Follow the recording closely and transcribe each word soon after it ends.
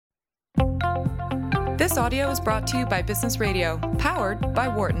This audio is brought to you by Business Radio, powered by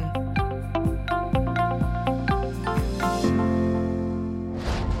Wharton.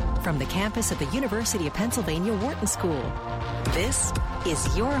 From the campus of the University of Pennsylvania Wharton School, this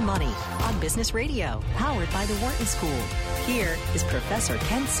is Your Money on Business Radio, powered by the Wharton School. Here is Professor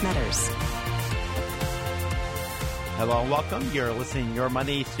Ken Smetters. Hello and welcome. You're listening to Your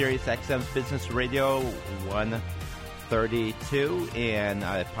Money, Sirius XM's Business Radio 132, and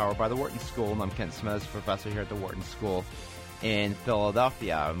powered by the Wharton School. And I'm Ken Smetters, professor here at the Wharton School in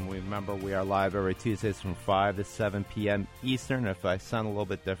Philadelphia. And remember, we are live every Tuesdays from 5 to 7 p.m. Eastern. If I sound a little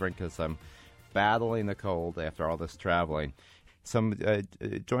bit different because I'm battling the cold after all this traveling. So I'm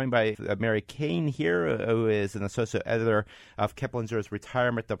joined by Mary Kane here, who is an associate editor of Kiplinger's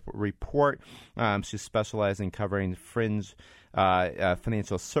Retirement Report. She's specializing in covering fringe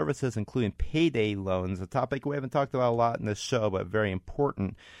financial services, including payday loans, a topic we haven't talked about a lot in this show, but very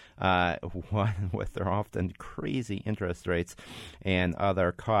important one with their often crazy interest rates and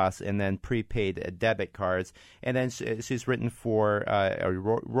other costs, and then prepaid debit cards. And then she's written for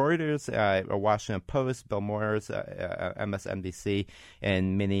Reuters, Washington Post, Bill Moyers, MSNBC,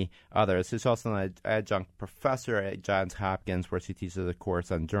 and many others. She's also an adjunct professor at Johns Hopkins, where she teaches a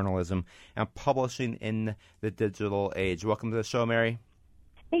course on journalism and publishing in the digital age. Welcome to the show, Mary.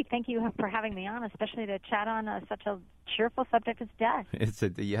 Hey, thank you for having me on, especially to chat on such a cheerful subject as death.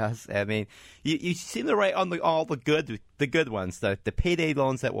 Yes. I mean, you seem to write on all the good ones, the payday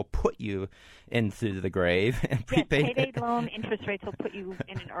loans that will put you into the grave. And yes, payday loan interest rates will put you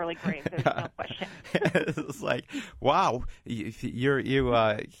in an early grave. There's no question. It's like, wow,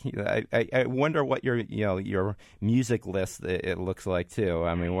 I wonder what your music list it looks like too.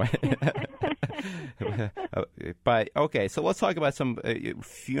 I mean, what? But okay, so let's talk about some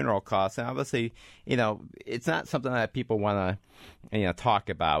funeral costs. And obviously, it's not something that people want to, talk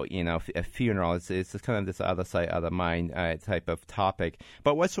about. A funeral it's kind of this out of sight, out of mind type of topic.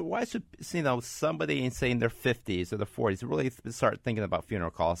 But why should somebody say in their 50s or their 40s really start thinking about funeral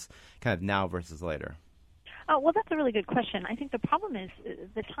costs kind of now versus later? Oh, well, that's a really good question. I think the problem is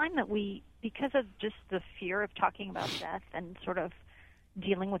the time that because of just the fear of talking about death and sort of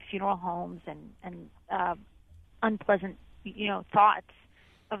dealing with funeral homes and unpleasant, thoughts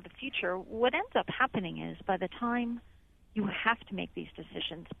of the future, what ends up happening is by the time you have to make these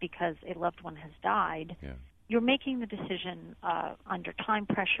decisions because a loved one has died, you're making the decision under time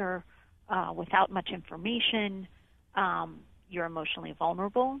pressure, without much information. You're emotionally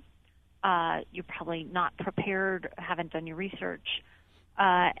vulnerable. You're probably not prepared, haven't done your research.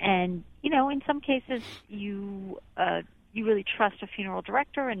 And, in some cases, you really trust a funeral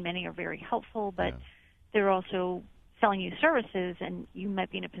director, and many are very helpful, but they're also selling you services, and you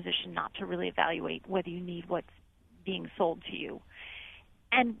might be in a position not to really evaluate whether you need what's being sold to you.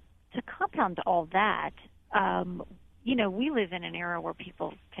 And to compound all that, we live in an era where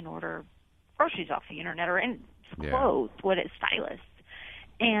people can order groceries off the internet or clothes, stylists.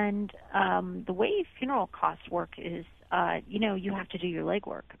 And the way funeral costs work is, you have to do your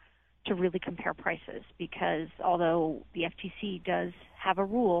legwork to really compare prices, because although the FTC does have a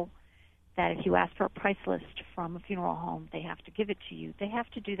rule that if you ask for a price list from a funeral home, they have to give it to you, they have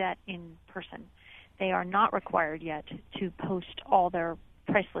to do that in person. They are not required yet to post all their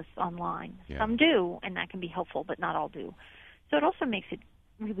price lists online. Some do, and that can be helpful, but not all do. So it also makes it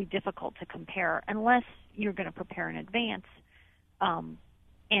really difficult to compare unless you're going to prepare in advance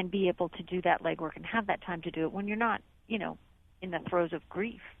and be able to do that legwork and have that time to do it when you're not, in the throes of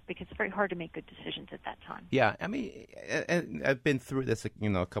grief, because it's very hard to make good decisions at that time. Yeah, I mean, and I've been through this, a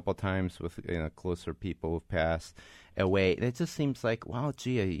couple of times with closer people who've passed away. And it just seems like, wow,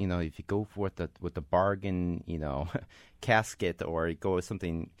 gee, if you go for with the bargain, casket, or you go with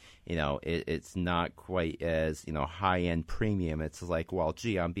something, it's not quite as high end premium. It's like, well,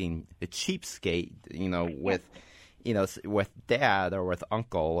 gee, I'm being a cheapskate, with. With dad or with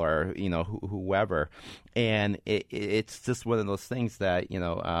uncle or, whoever. And it's just one of those things that,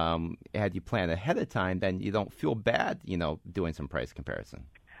 had you planned ahead of time, then you don't feel bad, doing some price comparison.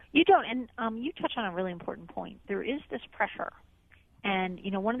 You don't. And you touch on a really important point. There is this pressure. And,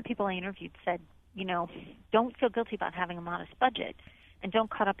 one of the people I interviewed said, don't feel guilty about having a modest budget, and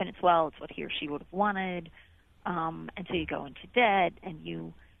don't cut up in it's what he or she would have wanted. And so you go into debt and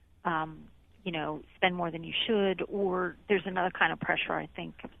you spend more than you should. Or there's another kind of pressure, I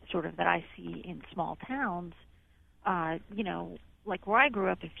think, sort of that I see in small towns. Like where I grew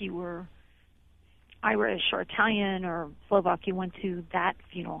up, if you were Irish or Italian or Slovak, you went to that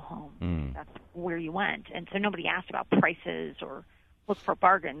funeral home. That's where you went. And so nobody asked about prices or looked for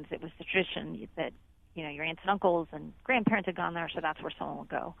bargains. It was the tradition that, your aunts and uncles and grandparents had gone there, so that's where someone would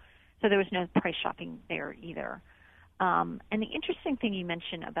go. So there was no price shopping there either. And the interesting thing you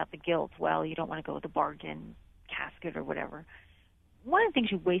mentioned about the guilt, well, you don't want to go with a bargain casket or whatever. One of the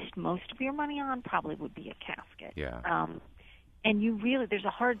things you waste most of your money on probably would be a casket. Yeah. And you really, there's a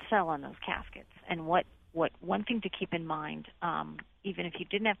hard sell on those caskets. And what one thing to keep in mind, even if you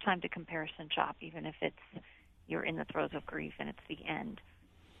didn't have time to comparison shop, even if you're in the throes of grief and it's the end,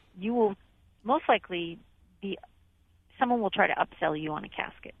 you will most likely someone will try to upsell you on a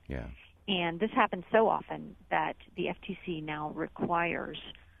casket. Yeah. And this happens so often that the FTC now requires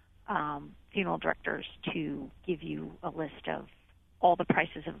funeral directors to give you a list of all the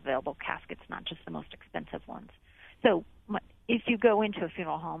prices of available caskets, not just the most expensive ones. So if you go into a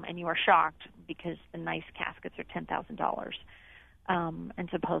funeral home and you are shocked because the nice caskets are $10,000, and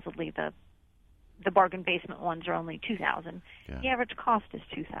supposedly the bargain basement ones are only $2,000, the average cost is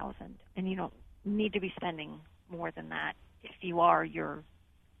 $2,000, and you don't need to be spending more than that. If you are, you're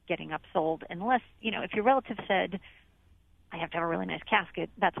getting upsold, unless, if your relative said, I have to have a really nice casket,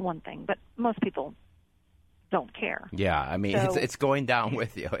 that's one thing, but most people don't care. Yeah, I mean, so, it's going down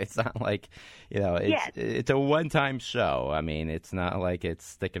with you. It's not like, it's a one-time show. I mean, it's not like it's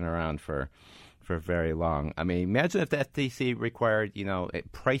sticking around for very long. I mean, imagine if the FTC required, a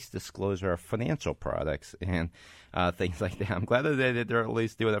price disclosure of financial products and things like that. I'm glad that they're at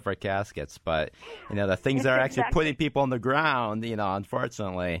least doing it for caskets, but, the things that are actually putting people on the ground,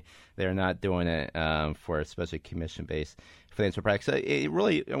 unfortunately, they're not doing it for especially commission-based financial products. So it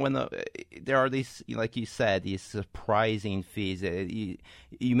really, there are these, like you said, these surprising fees.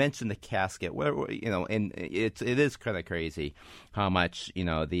 You mentioned the casket, and it is kind of crazy how much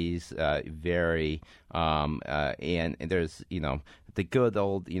these vary. And there's the good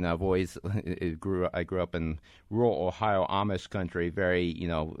old I've always I grew up in rural Ohio Amish country.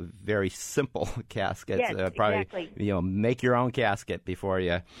 Very simple caskets. Yes, probably exactly. Make your own casket before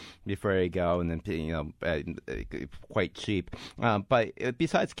you go, and then quite cheap. But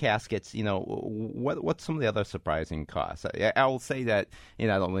besides caskets, what's some of the other surprising costs? I will say that I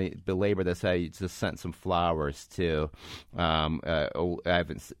don't belabor this. I just sent some flowers to. I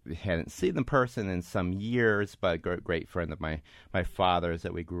hadn't seen the person in some years, but a great friend of my father's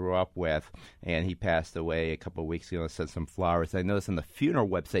that we grew up with, and he passed away a couple of weeks ago. I sent some flowers. I noticed on the funeral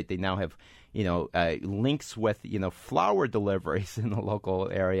website they now have links with flower deliveries in the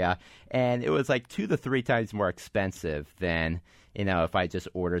local area, and it was like 2 to 3 times more expensive than if I just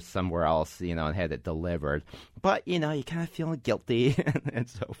ordered somewhere else and had it delivered. But you kind of feel guilty and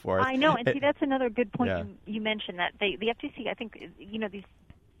so forth. I know, and see, that's another good point. You mentioned that the FTC, I think, these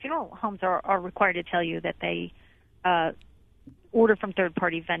funeral homes are required to tell you that they order from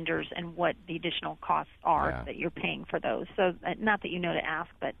third-party vendors and what the additional costs are that you're paying for those. So not that you know to ask,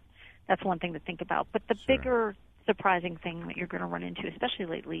 but that's one thing to think about. But the bigger surprising thing that you're going to run into, especially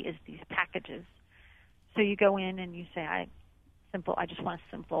lately, is these packages. So you go in and you say, I just want a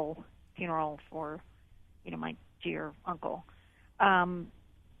simple funeral for, my dear uncle. And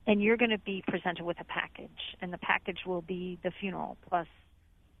you're going to be presented with a package, and the package will be the funeral plus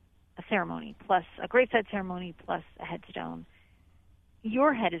a ceremony, plus a graveside ceremony, plus a headstone.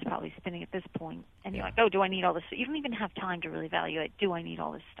 Your head is probably spinning at this point, and you're like, oh, do I need all this? You don't even have time to really evaluate, do I need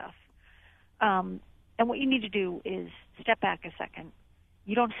all this stuff? And what you need to do is step back a second.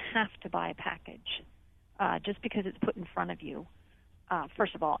 You don't have to buy a package just because it's put in front of you,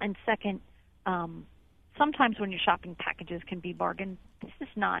 first of all. And second, sometimes when you're shopping, packages can be bargained. This is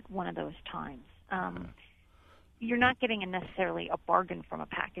not one of those times. You're not getting necessarily a bargain from a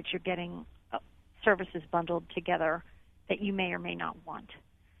package. You're getting services bundled together that you may or may not want.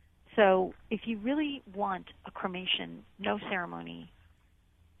 So if you really want a cremation, no ceremony,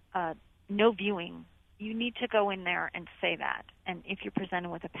 no viewing, you need to go in there and say that. And if you're presented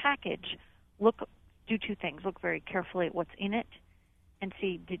with a package, do 2 things. Look very carefully at what's in it and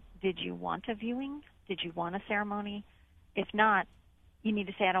see, did you want a viewing? Did you want a ceremony? If not, you need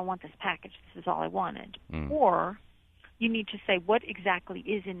to say, I don't want this package. This is all I wanted. Or you need to say what exactly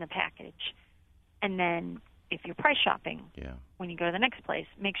is in the package. And then if you're price shopping, when you go to the next place,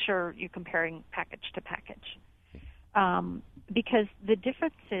 make sure you're comparing package to package. Because the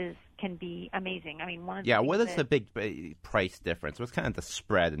differences can be amazing. I mean, what is the big price difference? What's kind of the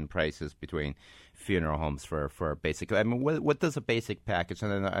spread in prices between funeral homes for a basic? I mean, what does a basic package?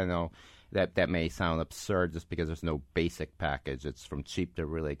 And I know that may sound absurd just because there's no basic package. It's from cheap to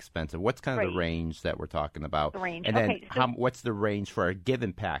really expensive. What's kind of the range that we're talking about? The range. And then what's the range for a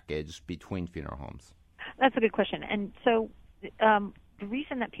given package between funeral homes? That's a good question. And so the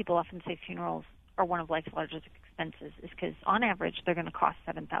reason that people often say funerals are one of life's largest expenses is because on average they're going to cost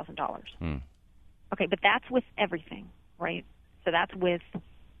 $7,000. Okay, but that's with everything, right? So that's with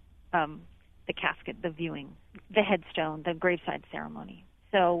the casket, the viewing, the headstone, the graveside ceremony.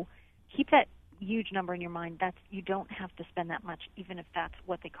 So keep that huge number in your mind. You don't have to spend that much, even if that's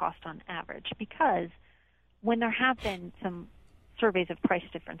what they cost on average, because when there have been some surveys of price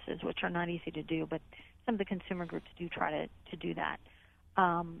differences, which are not easy to do, but some of the consumer groups do try to do that.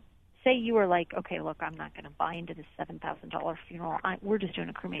 Say you were like, okay, look, I'm not going to buy into this $7,000 funeral. We're just doing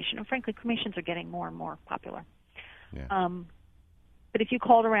a cremation. And frankly, cremations are getting more and more popular. Yeah. But if you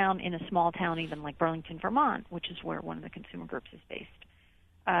called around in a small town, even like Burlington, Vermont, which is where one of the consumer groups is based,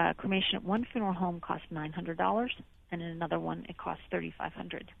 cremation at one funeral home costs $900, and in another one it costs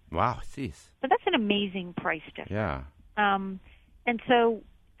 $3,500. Wow, jeez. So that's an amazing price difference. Yeah. And so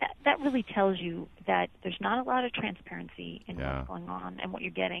that really tells you that there's not a lot of transparency in what's going on and what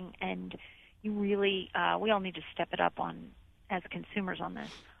you're getting, and you really, we all need to step it up on as consumers on this.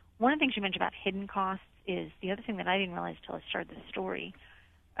 One of the things you mentioned about hidden costs is the other thing that I didn't realize until I started this story,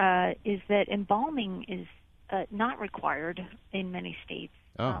 is that embalming is not required in many states.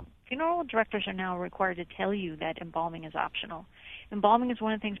 Oh. Funeral directors are now required to tell you that embalming is optional. Embalming is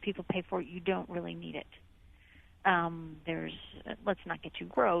one of the things people pay for. You don't really need it. There's, let's not get too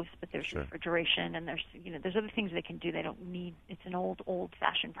gross, but there's refrigeration, and there's other things they can do. They don't need. It's an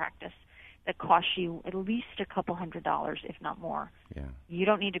old-fashioned practice that costs you at least a couple $100, if not more. Yeah. You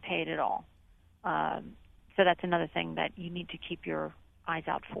don't need to pay it at all. So that's another thing that you need to keep your eyes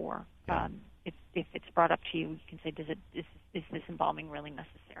out for. Yeah. If it's brought up to you, you can say, is this embalming really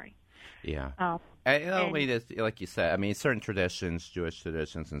necessary? Yeah. Like you said, I mean, certain traditions, Jewish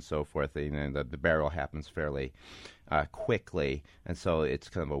traditions and so forth, the burial happens fairly quickly, and so it's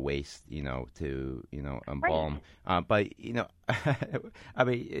kind of a waste, to embalm. Right. But I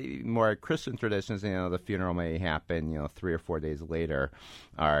mean, more Christian traditions, the funeral may happen, 3 or 4 days later,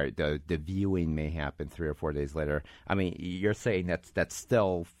 or the viewing may happen 3 or 4 days later. I mean, you're saying that's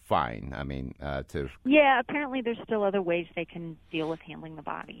still fine. I mean, apparently there's still other ways they can deal with handling the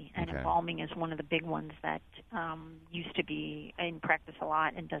body, and embalming is one of the big ones that used to be in practice a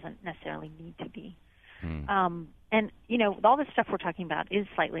lot and doesn't necessarily need to be. And, all this stuff we're talking about is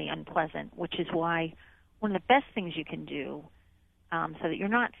slightly unpleasant, which is why one of the best things you can do so that you're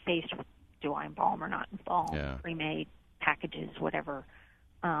not faced with, do I embalm or not embalm, cremate, packages, whatever,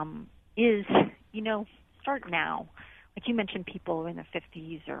 is, start now. Like you mentioned, people in their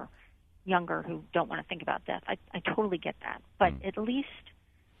 50s or younger who don't want to think about death. I totally get that. But at least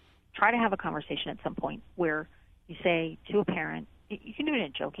try to have a conversation at some point where you say to a parent, you can do it in a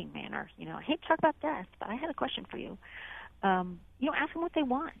joking manner. I hate to talk about death, but I had a question for you. Ask them what they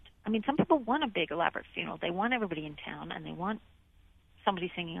want. I mean, some people want a big, elaborate funeral. They want everybody in town, and they want somebody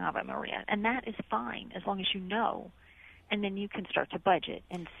singing Ave Maria, and that is fine as long as you know. And then you can start to budget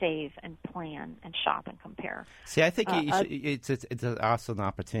and save and plan and shop and compare. See, I think it's also an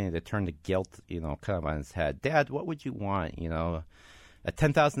opportunity to turn the guilt, kind of on its head. Dad, what would you want, a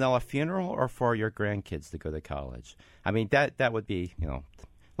 $10,000 funeral or for your grandkids to go to college? I mean, that would be,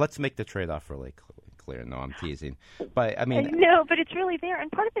 let's make the trade-off really clear. No, I'm teasing. But, I mean... No, but it's really there.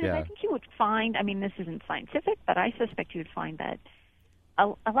 And part of it is I think you would find, I mean, this isn't scientific, but I suspect you would find that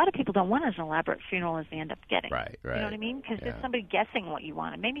a lot of people don't want as elaborate funeral as they end up getting. Right. You know what I mean? Because it's somebody guessing what you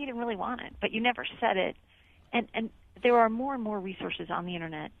wanted. Maybe you didn't really want it, but you never said it. And there are more and more resources on the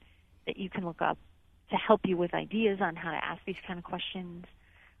Internet that you can look up to help you with ideas on how to ask these kind of questions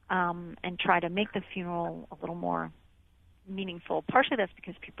and try to make the funeral a little more meaningful. Partially that's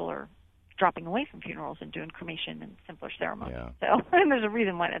because people are dropping away from funerals and doing cremation and simpler ceremonies. Yeah. So and there's a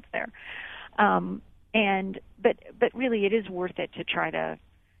reason why that's there. But really it is worth it to try to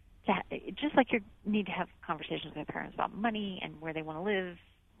just like you need to have conversations with your parents about money and where they want to live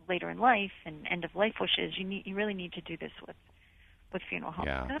later in life and end of life wishes. You really need to do this with funeral homes.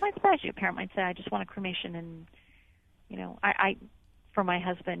 Yeah. And it might surprise you. A parent might say, I just want a cremation, and I for my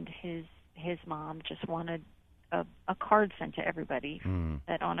husband, his mom just wanted a card sent to everybody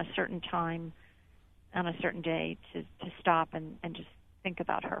that on a certain time, on a certain day, to stop and just think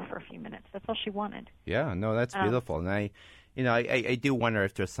about her for a few minutes. That's all she wanted. Yeah, no, that's beautiful. And I do wonder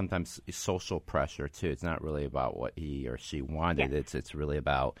if there's sometimes social pressure too. It's not really about what he or she wanted. Yeah. It's really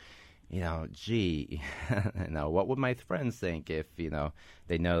about, what would my friends think if,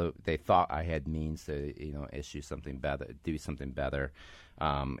 they thought I had means to, issue something better, do something better. So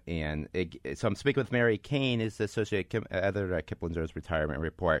I'm speaking with Mary Kane, is the associate editor at Kiplinger's Retirement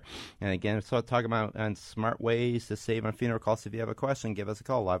Report. And again, so talking about smart ways to save on funeral costs. If you have a question, give us a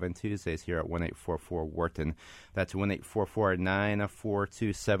call live on Tuesdays here at 1-844-WHARTON. That's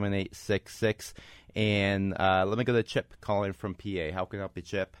 1-844-942-7866. And let me go to Chip calling from PA. How can I help you,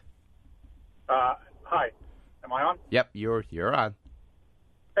 Chip? Hi. Am I on? Yep, you're on.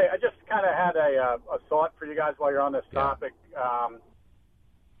 Hey, I just kind of had a thought for you guys while you're on this topic.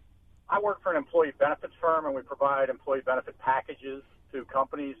 I work for an employee benefits firm, and we provide employee benefit packages to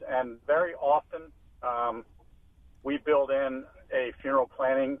companies, and very often we build in a funeral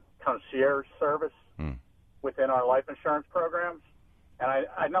planning concierge service within our life insurance programs. And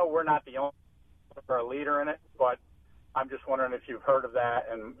I know we're not the only leader in it, but I'm just wondering if you've heard of that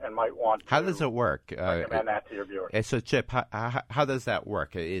and might want to. How does it work? Recommend that to your viewers. So, Chip, how does that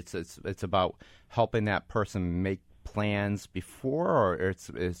work? It's about helping that person make plans before, or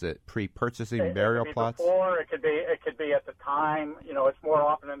is it pre-purchasing burial plots? Before, it could be at the time. You know, it's more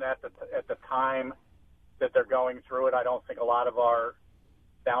often than at the time that they're going through it. I don't think a lot of our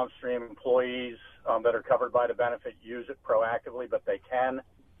downstream employees that are covered by the benefit use it proactively, but they can.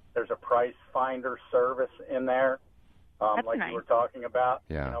 There's a price finder service in there, like nice. You were talking about,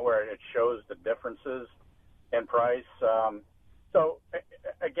 you know, where it shows the differences in price. So,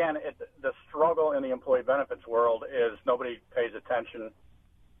 again, the struggle in the employee benefits world is nobody pays attention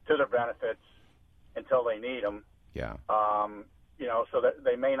to their benefits until they need them. Yeah. You know, so that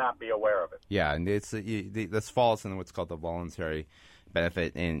they may not be aware of it. Yeah, and this falls in what's called the voluntary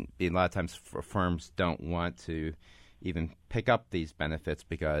benefit, and a lot of times firms don't want to even pick up these benefits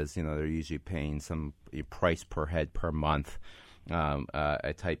because, you know, they're usually paying some price per head per month.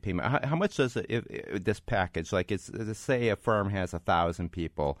 A type payment. How much does this package? Like, say a firm has 1,000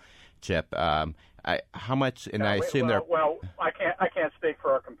 people, Chip. How much? And I assume they're I can't speak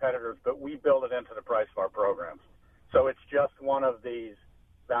for our competitors, but we build it into the price of our programs. So it's just one of these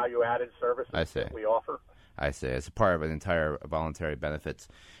value-added services that we offer. I see. It's a part of an entire voluntary benefits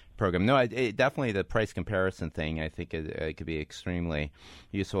program. No, definitely the price comparison thing, I think it could be extremely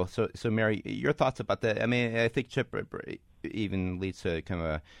useful. So, Mary, your thoughts about that? I mean, I think, Chip, even leads to kind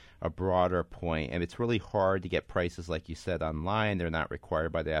of a broader point. And it's really hard to get prices, like you said, online. They're not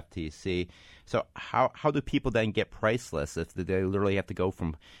required by the FTC. So how do people then get price lists if they literally have to go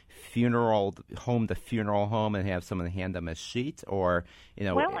from funeral home to funeral home and have someone hand them a sheet? Or, you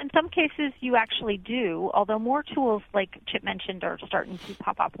know, well, in some cases you actually do, although more tools, like Chip mentioned, are starting to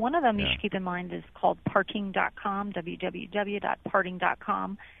pop up. One of them you should keep in mind is called parting.com,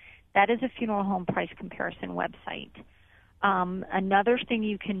 www.parting.com. That is a funeral home price comparison website. Another thing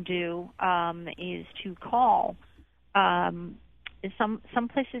you can do is to call. Some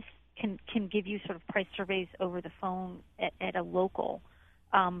places can give you sort of price surveys over the phone at a local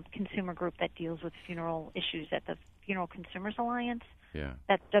consumer group that deals with funeral issues at the Funeral Consumers Alliance. Yeah.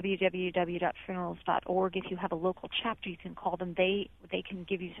 That's www.funerals.org. If you have a local chapter, you can call them. They can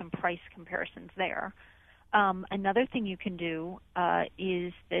give you some price comparisons there. Another thing you can do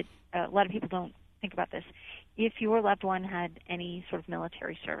is that a lot of people don't think about this. If your loved one had any sort of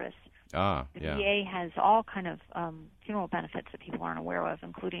military service, the VA has all kind of funeral benefits that people aren't aware of,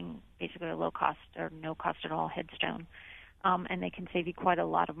 including basically a low cost or no cost at all headstone, and they can save you quite a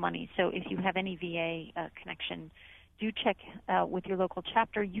lot of money. So if you have any VA connection, do check with your local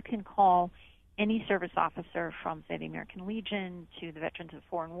chapter. You can call any service officer from, say, the American Legion to the Veterans of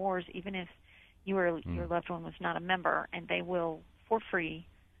Foreign Wars, even if your loved one was not a member, and they will, for free,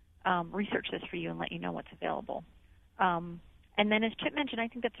 research this for you and let you know what's available. And then, as Chip mentioned, I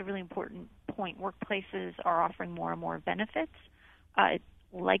think that's a really important point. Workplaces are offering more and more benefits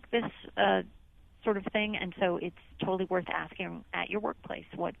like this sort of thing, and so it's totally worth asking at your workplace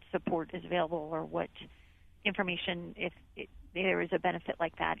what support is available or what information, if there is a benefit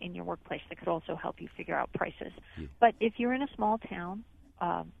like that in your workplace, that could also help you figure out prices. Yeah. But if you're in a small town,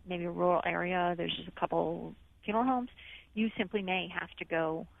 maybe a rural area, there's just a couple funeral homes, you simply may have to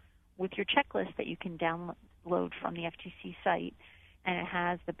go with your checklist that you can download from the FTC site, and it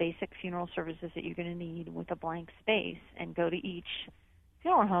has the basic funeral services that you're going to need with a blank space, and go to each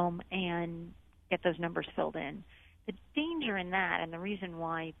funeral home and get those numbers filled in. The danger in that, and the reason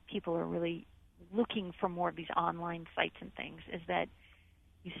why people are really looking for more of these online sites and things, is that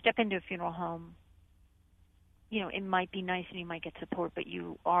you step into a funeral home, you know, it might be nice and you might get support, but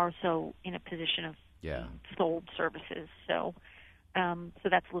you are so in a position of being sold services. So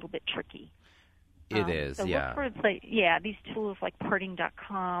that's a little bit tricky. It is, so yeah. Look for these tools like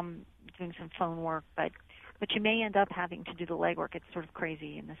parting.com, doing some phone work, but you may end up having to do the legwork. It's sort of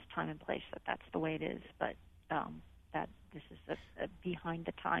crazy in this time and place that's the way it is, but that this is a behind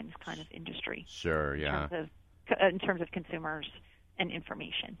the times kind of industry. Sure, yeah. In terms of consumers and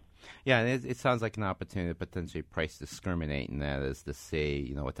information. Yeah, and it sounds like an opportunity to potentially price discriminate, and that is to say,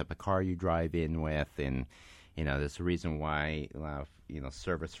 you know, what type of car you drive in with, and you know, there's a reason why a lot of, you know,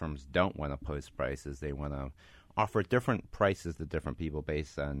 service firms don't want to post prices. They want to offer different prices to different people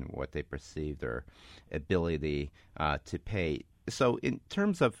based on what they perceive their ability to pay. So in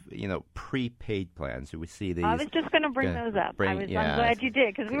terms of, prepaid plans, do we see these? I was just going to bring those up. I'm glad you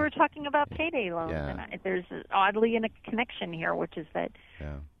did, because we were talking about payday loans. Yeah. And there's oddly a connection here, which is that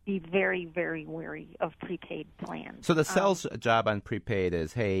be very, very wary of prepaid plans. So the sales job on prepaid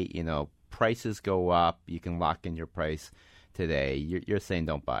is, hey, prices go up. You can lock in your price today. You're saying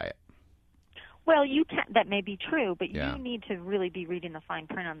don't buy it. Well, you can. That may be true, but you need to really be reading the fine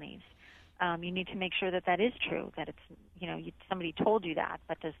print on these. You need to make sure that is true, that it's, somebody told you that,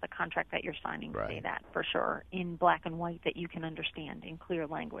 but does the contract that you're signing say that for sure in black and white that you can understand in clear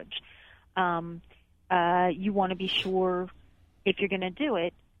language? You want to be sure, if you're going to do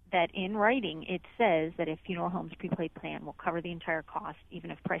it, that in writing it says that a funeral home's prepaid plan will cover the entire cost, even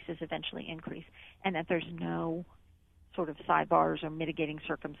if prices eventually increase, and that there's no sort of sidebars or mitigating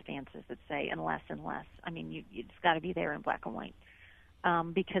circumstances that say unless. I mean, it's got to be there in black and white.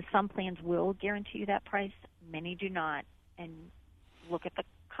 Because some plans will guarantee you that price, many do not, and look at the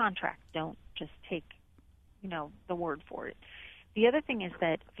contract. Don't just take, the word for it. The other thing is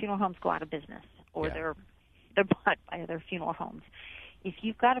that funeral homes go out of business, or they're bought by other funeral homes. If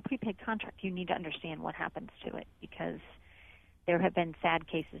you've got a prepaid contract, you need to understand what happens to it, because there have been sad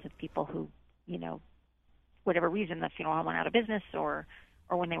cases of people who, whatever reason, the funeral home went out of business, or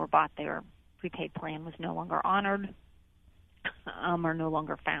when they were bought, their prepaid plan was no longer honored. Are no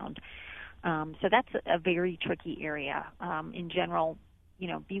longer found. So that's a very tricky area. In general,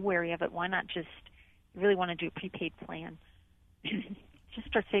 be wary of it. Why not just, you really want to do a prepaid plan, just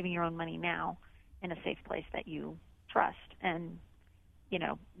start saving your own money now in a safe place that you trust. And,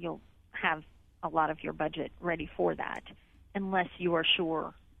 you'll have a lot of your budget ready for that, unless you are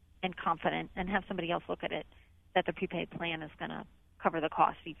sure and confident, and have somebody else look at it, that the prepaid plan is going to cover the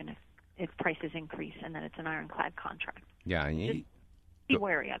cost, even if prices increase, and that it's an ironclad contract. Yeah, and be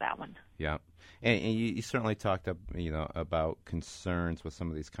wary of that one. Yeah, and you certainly talked about concerns with some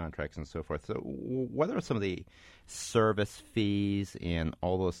of these contracts and so forth. So what are some of the service fees and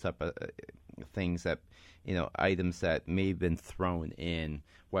all those type of things that, items that may have been thrown in,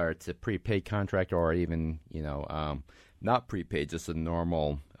 where it's a prepaid contract or even, not prepaid, just a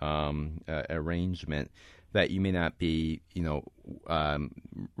normal arrangement that you may not be,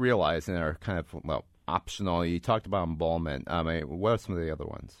 realizing are kind of, optional? You talked about embalmment. What are some of the other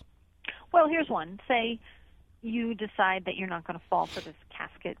ones? Well, here's one. Say you decide that you're not going to fall for this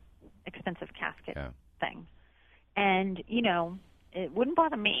expensive casket thing. And, it wouldn't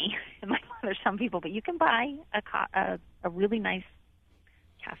bother me. It might bother some people, but you can buy a really nice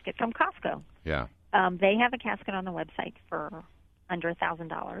casket from Costco. Yeah. They have a casket on the website for under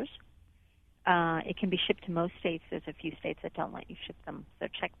 $1,000. It can be shipped to most states. There's a few states that don't let you ship them, so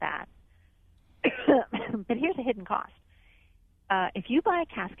check that. But here's a hidden cost. If you buy a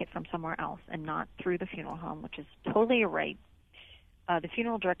casket from somewhere else and not through the funeral home, which is totally your right, the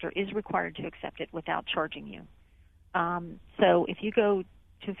funeral director is required to accept it without charging you. So if you go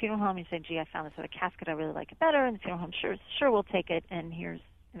to a funeral home and you say, gee, I found this other casket, I really like it better, and the funeral home, sure, we'll take it, and here's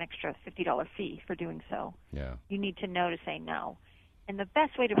an extra $50 fee for doing so. Yeah. You need to know to say no. And the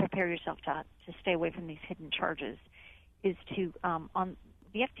best way to prepare yourself to stay away from these hidden charges is to, on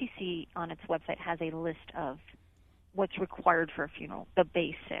the FTC on its website has a list of what's required for a funeral, the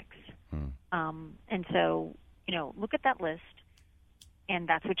basics. And so, look at that list, and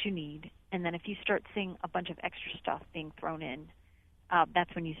that's what you need. And then if you start seeing a bunch of extra stuff being thrown in,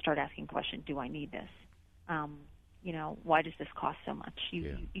 that's when you start asking questions, do I need this? Why does this cost so much?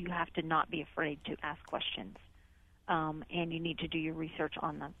 You have to not be afraid to ask questions. And you need to do your research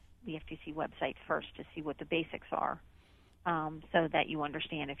on the FTC website first to see what the basics are, so that you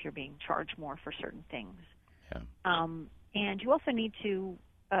understand if you're being charged more for certain things. Yeah. And you also need to,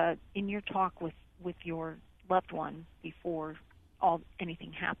 in your talk with your loved one before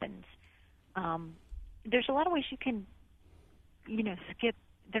anything happens, there's a lot of ways you can, skip.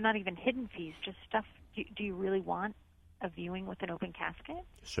 They're not even hidden fees, just stuff. Do you really want a viewing with an open casket?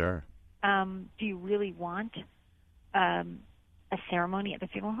 Sure. Do you really want a ceremony at the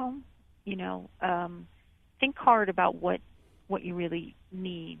funeral home? Think hard about what you really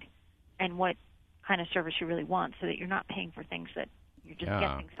need and what kind of service you really want, so that you're not paying for things that you're just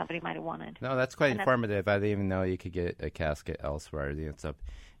guessing somebody might have wanted. No, that's quite informative. I didn't even know you could get a casket elsewhere. It's a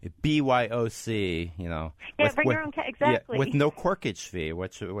BYOC, bring your own exactly. With no corkage fee,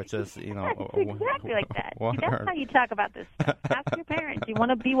 which is, exactly like that. That's how you talk about this stuff. Ask your parents, do you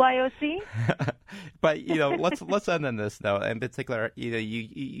want a BYOC? But, let's end on this, though. In particular,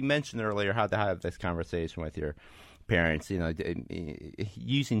 you mentioned earlier how to have this conversation with your parents,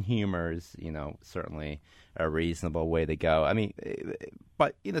 using humor is, certainly a reasonable way to go. I mean,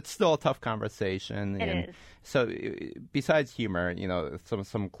 but it's still a tough conversation. It is. So, besides humor,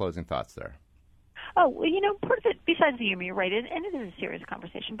 some closing thoughts there. Oh, well, part of it, besides the humor, you're right, and it is a serious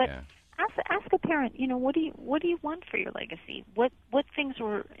conversation. But ask a parent, what do you want for your legacy? What things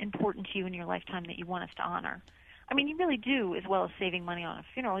were important to you in your lifetime that you want us to honor? I mean, you really do, as well as saving money on a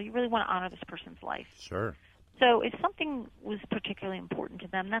funeral. You really want to honor this person's life. Sure. So if something was particularly important to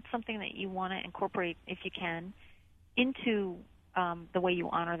them, that's something that you want to incorporate, if you can, into the way you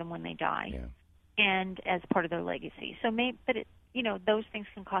honor them when they die, and as part of their legacy. So those things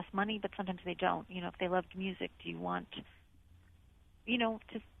can cost money, but sometimes they don't. If they loved music, do you want,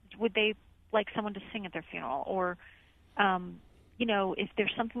 would they like someone to sing at their funeral? Or, if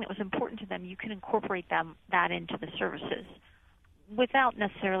there's something that was important to them, you can incorporate that into the services without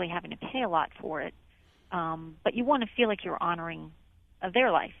necessarily having to pay a lot for it. But you want to feel like you're honoring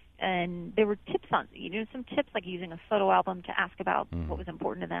their life. And there were tips on, some tips like using a photo album to ask about what was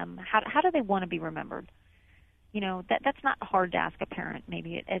important to them. How do they want to be remembered? That's not hard to ask a parent.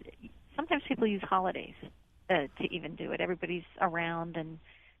 Maybe sometimes people use holidays to even do it. Everybody's around and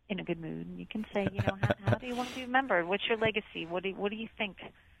in a good mood, and you can say, how do you want to be remembered? What's your legacy? What do you think?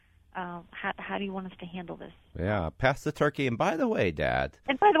 How do you want us to handle this? Yeah, pass the turkey. And by the way, Dad.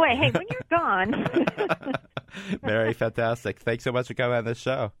 And by the way, hey, when you're gone. Very fantastic. Thanks so much for coming on this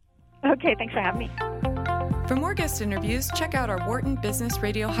show. Okay, thanks for having me. For more guest interviews, check out our Wharton Business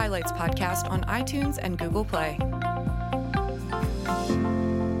Radio Highlights podcast on iTunes and Google Play.